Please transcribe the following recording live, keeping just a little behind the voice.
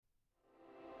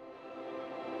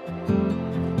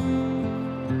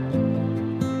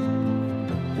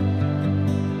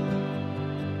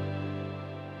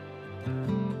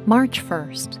March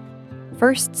 1st,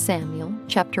 1 Samuel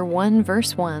chapter 1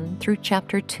 verse 1 through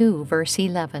chapter 2 verse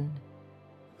 11.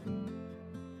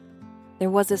 There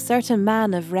was a certain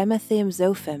man of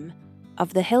Ramathaim-Zophim,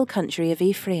 of the hill country of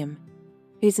Ephraim,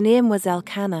 whose name was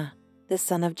Elkanah, the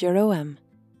son of Jeroham,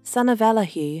 son of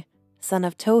Elihu, son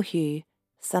of Tohu,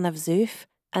 son of Zuph,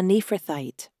 a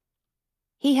Nephrathite.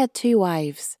 He had 2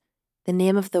 wives. The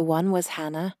name of the one was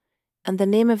Hannah, and the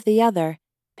name of the other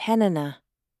Peninnah.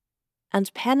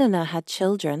 And Peninnah had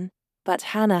children, but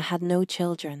Hannah had no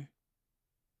children.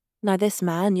 Now this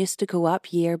man used to go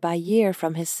up year by year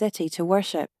from his city to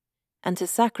worship, and to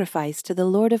sacrifice to the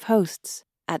Lord of hosts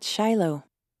at Shiloh,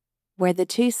 where the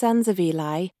 2 sons of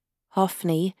Eli,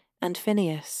 Hophni and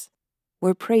Phinehas,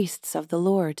 were priests of the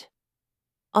Lord.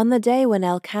 On the day when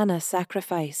Elkanah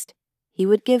sacrificed, he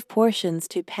would give portions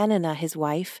to Peninnah his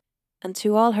wife, and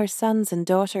to all her sons and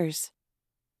daughters.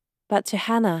 But to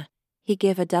Hannah he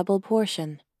gave a double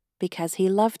portion, because he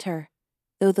loved her,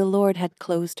 though the Lord had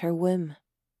closed her womb.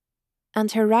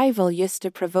 And her rival used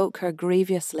to provoke her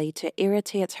grievously to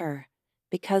irritate her,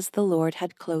 because the Lord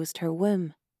had closed her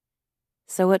womb.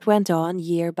 So it went on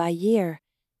year by year.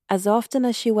 As often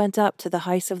as she went up to the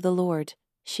house of the Lord,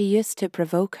 she used to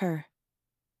provoke her.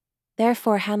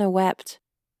 Therefore Hannah wept,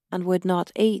 and would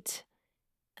not eat.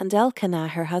 And Elkanah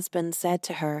her husband said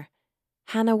to her,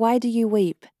 Hannah, why do you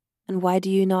weep? And why do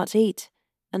you not eat?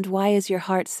 And why is your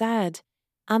heart sad?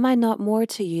 Am I not more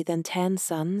to you than 10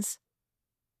 sons?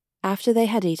 After they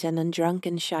had eaten and drunk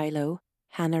in Shiloh,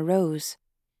 Hannah rose.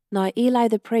 Now Eli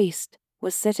the priest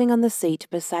was sitting on the seat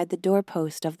beside the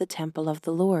doorpost of the temple of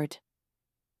the Lord.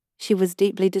 She was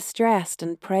deeply distressed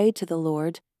and prayed to the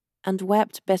Lord, and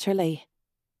wept bitterly.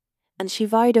 And she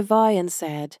vowed a vow and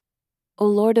said, O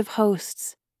Lord of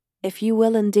hosts, if you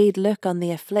will indeed look on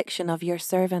the affliction of your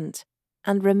servant,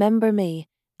 and remember me,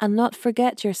 and not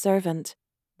forget your servant,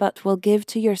 but will give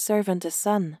to your servant a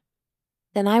son,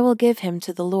 then I will give him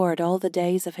to the Lord all the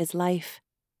days of his life,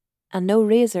 and no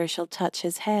razor shall touch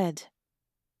his head.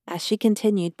 As she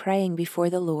continued praying before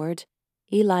the Lord,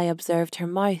 Eli observed her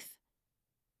mouth.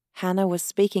 Hannah was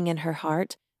speaking in her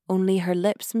heart, only her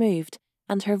lips moved,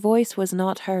 and her voice was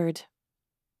not heard.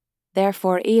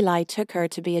 Therefore Eli took her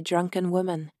to be a drunken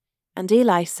woman, and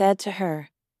Eli said to her,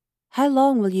 How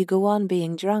long will you go on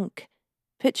being drunk?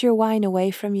 Put your wine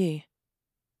away from you.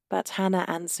 But Hannah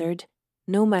answered,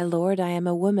 No, my lord, I am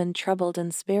a woman troubled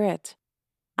in spirit.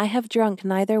 I have drunk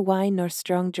neither wine nor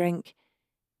strong drink,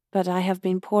 but I have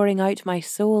been pouring out my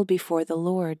soul before the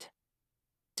Lord.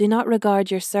 Do not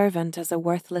regard your servant as a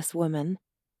worthless woman,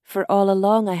 for all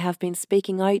along I have been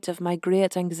speaking out of my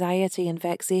great anxiety and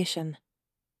vexation.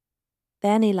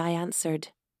 Then Eli answered,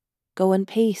 Go in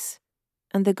peace,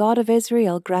 and the God of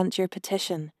Israel grant your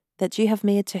petition that you have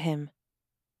made to him.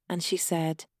 And she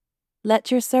said,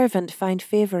 Let your servant find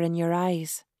favor in your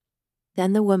eyes.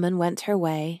 Then the woman went her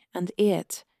way and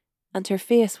ate, and her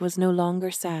face was no longer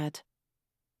sad.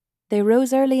 They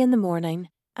rose early in the morning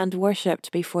and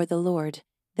worshipped before the Lord.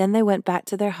 Then they went back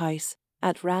to their house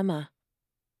at Ramah.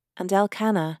 And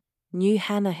Elkanah knew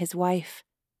Hannah his wife,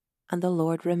 and the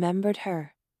Lord remembered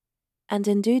her. And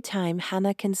in due time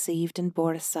Hannah conceived and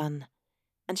bore a son,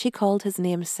 and she called his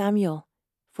name Samuel,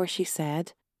 for she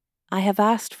said, I have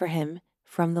asked for him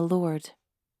from the Lord.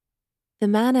 The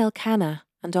man Elkanah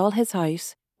and all his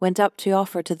house went up to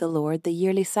offer to the Lord the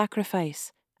yearly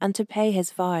sacrifice, and to pay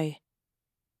his vow.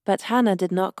 But Hannah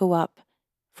did not go up,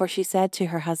 for she said to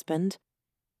her husband,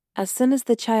 As soon as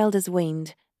the child is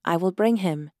weaned, I will bring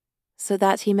him, so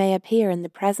that he may appear in the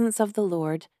presence of the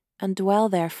Lord and dwell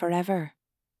there forever.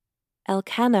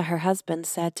 Elkanah her husband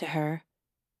said to her,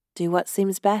 Do what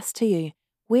seems best to you,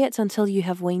 wait until you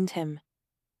have weaned him.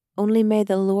 Only may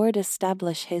the Lord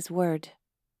establish his word.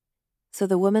 So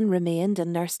the woman remained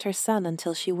and nursed her son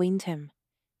until she weaned him.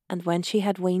 And when she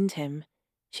had weaned him,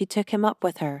 she took him up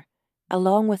with her,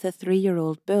 along with a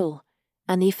 3-year-old bull,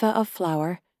 an ephah of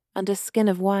flour, and a skin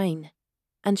of wine.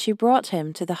 And she brought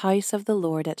him to the house of the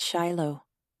Lord at Shiloh,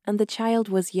 and the child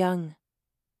was young.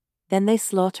 Then they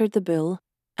slaughtered the bull,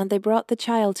 and they brought the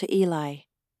child to Eli.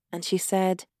 And she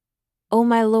said, O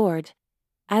my lord,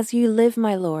 as you live,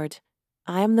 my lord,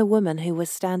 I am the woman who was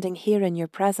standing here in your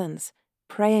presence,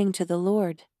 praying to the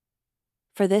Lord.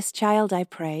 For this child I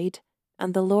prayed,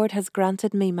 and the Lord has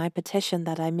granted me my petition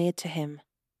that I made to him.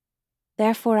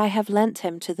 Therefore I have lent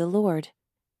him to the Lord.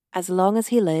 As long as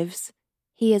he lives,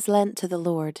 he is lent to the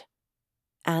Lord.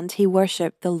 And he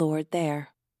worshipped the Lord there.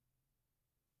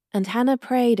 And Hannah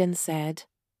prayed and said,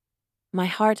 My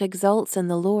heart exults in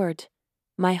the Lord.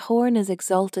 My horn is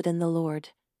exalted in the Lord.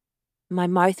 My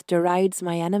mouth derides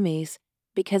my enemies,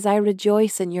 because I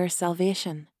rejoice in your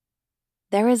salvation.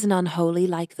 There is none holy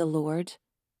like the Lord,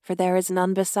 for there is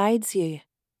none besides you.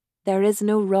 There is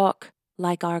no rock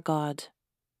like our God.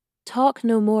 Talk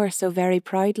no more so very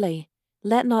proudly.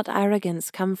 Let not arrogance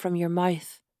come from your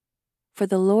mouth. For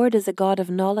the Lord is a God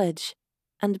of knowledge,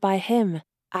 and by him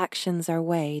actions are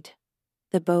weighed.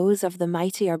 The bows of the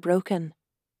mighty are broken,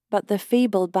 but the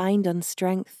feeble bind on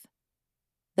strength.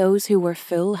 Those who were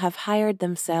full have hired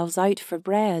themselves out for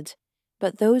bread,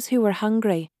 but those who were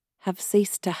hungry have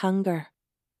ceased to hunger.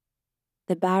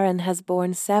 The barren has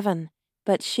borne 7,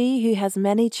 but she who has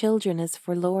many children is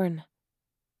forlorn.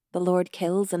 The Lord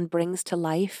kills and brings to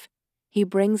life. He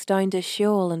brings down to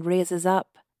Sheol and raises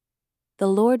up. The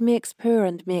Lord makes poor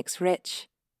and makes rich.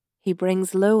 He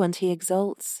brings low and he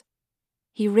exalts.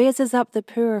 He raises up the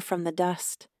poor from the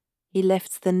dust. He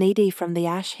lifts the needy from the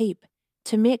ash heap,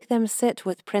 to make them sit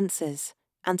with princes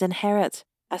and inherit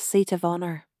a seat of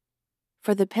honor.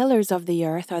 For the pillars of the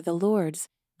earth are the Lord's,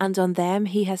 and on them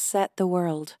he has set the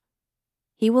world.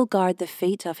 He will guard the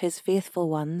feet of his faithful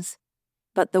ones,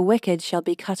 but the wicked shall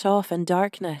be cut off in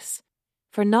darkness,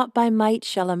 for not by might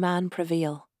shall a man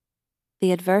prevail.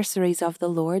 The adversaries of the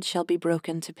Lord shall be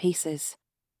broken to pieces.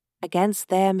 Against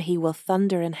them he will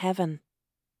thunder in heaven.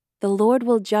 The Lord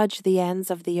will judge the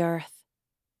ends of the earth.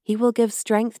 He will give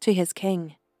strength to his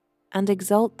king, and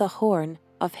exalt the horn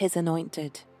of his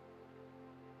anointed.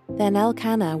 Then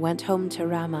Elkanah went home to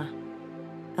Ramah,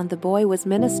 and the boy was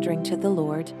ministering to the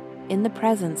Lord in the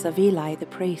presence of Eli the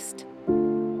priest.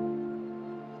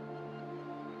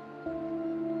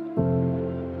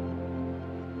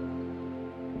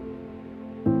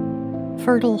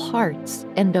 Fertile Hearts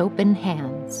and Open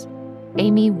Hands.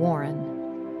 Amy Warren.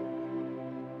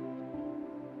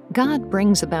 God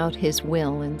brings about his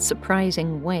will in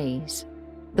surprising ways.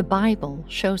 The Bible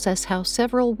shows us how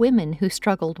several women who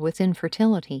struggled with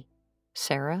infertility,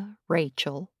 Sarah,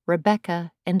 Rachel,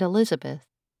 Rebecca, and Elizabeth,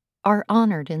 are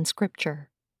honored in Scripture.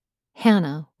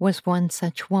 Hannah was one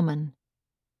such woman.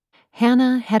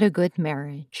 Hannah had a good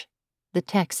marriage. The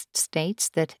text states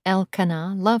that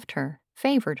Elkanah loved her,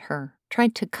 favored her,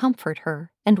 tried to comfort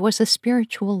her, and was a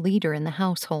spiritual leader in the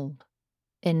household.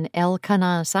 In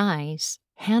Elkanah's eyes,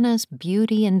 Hannah's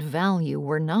beauty and value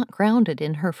were not grounded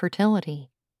in her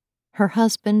fertility. Her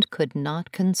husband could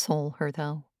not console her,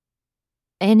 though.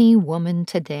 Any woman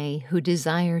today who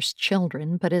desires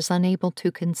children but is unable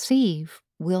to conceive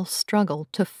will struggle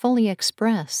to fully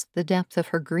express the depth of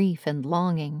her grief and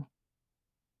longing.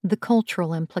 The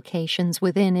cultural implications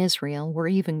within Israel were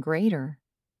even greater.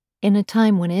 In a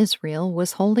time when Israel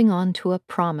was holding on to a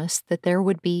promise that there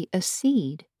would be a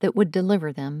seed that would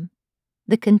deliver them,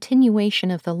 the continuation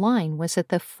of the line was at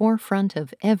the forefront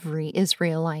of every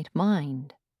Israelite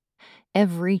mind.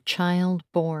 Every child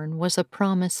born was a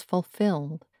promise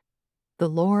fulfilled. The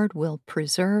Lord will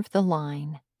preserve the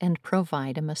line and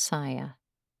provide a Messiah.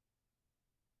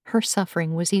 Her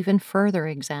suffering was even further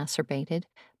exacerbated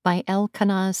by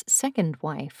Elkanah's second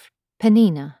wife,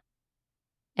 Peninnah.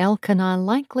 Elkanah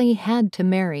likely had to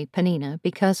marry Peninnah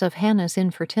because of Hannah's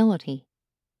infertility,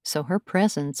 so her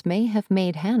presence may have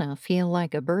made Hannah feel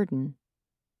like a burden.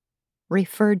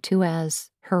 Referred to as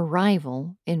her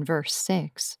rival in verse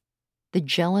 6, the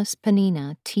jealous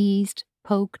Peninnah teased,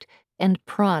 poked, and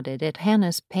prodded at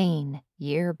Hannah's pain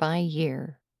year by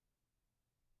year.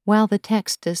 While the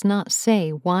text does not say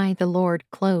why the Lord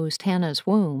closed Hannah's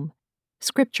womb,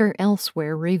 Scripture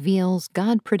elsewhere reveals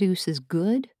God produces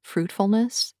good,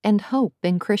 fruitfulness, and hope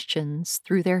in Christians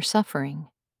through their suffering.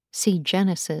 See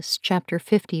Genesis chapter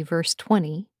 50, verse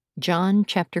 20, John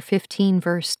chapter 15,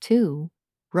 verse 2,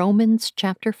 Romans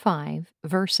chapter 5,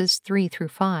 verses 3 through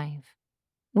 5.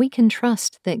 We can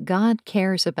trust that God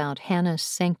cares about Hannah's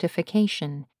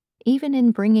sanctification, even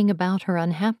in bringing about her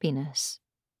unhappiness.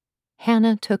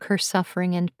 Hannah took her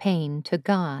suffering and pain to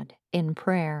God in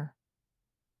prayer.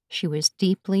 She was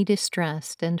deeply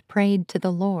distressed and prayed to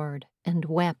the Lord and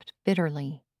wept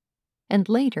bitterly. And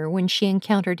later, when she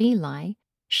encountered Eli,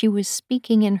 she was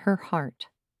speaking in her heart.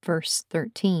 Verse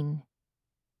 13.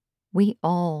 We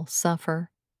all suffer.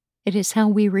 It is how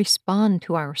we respond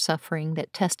to our suffering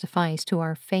that testifies to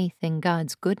our faith in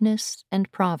God's goodness and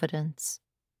providence.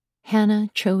 Hannah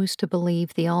chose to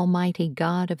believe the Almighty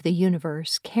God of the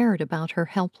universe cared about her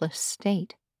helpless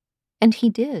state. And he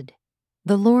did.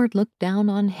 The Lord looked down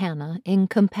on Hannah in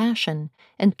compassion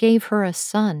and gave her a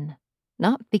son,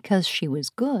 not because she was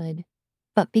good,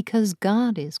 but because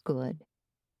God is good.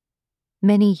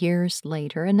 Many years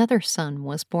later, another son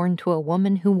was born to a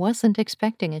woman who wasn't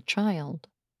expecting a child.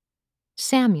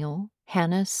 Samuel,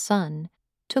 Hannah's son,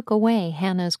 took away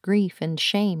Hannah's grief and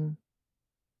shame.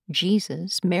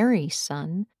 Jesus, Mary's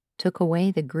son, took away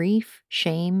the grief,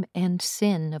 shame, and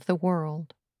sin of the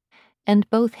world. And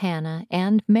both Hannah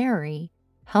and Mary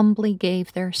humbly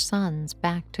gave their sons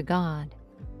back to God.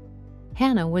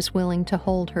 Hannah was willing to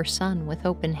hold her son with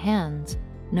open hands,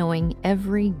 knowing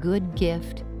every good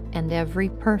gift and every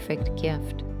perfect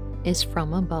gift is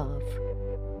from above.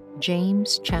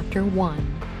 James chapter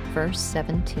 1, verse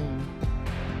 17.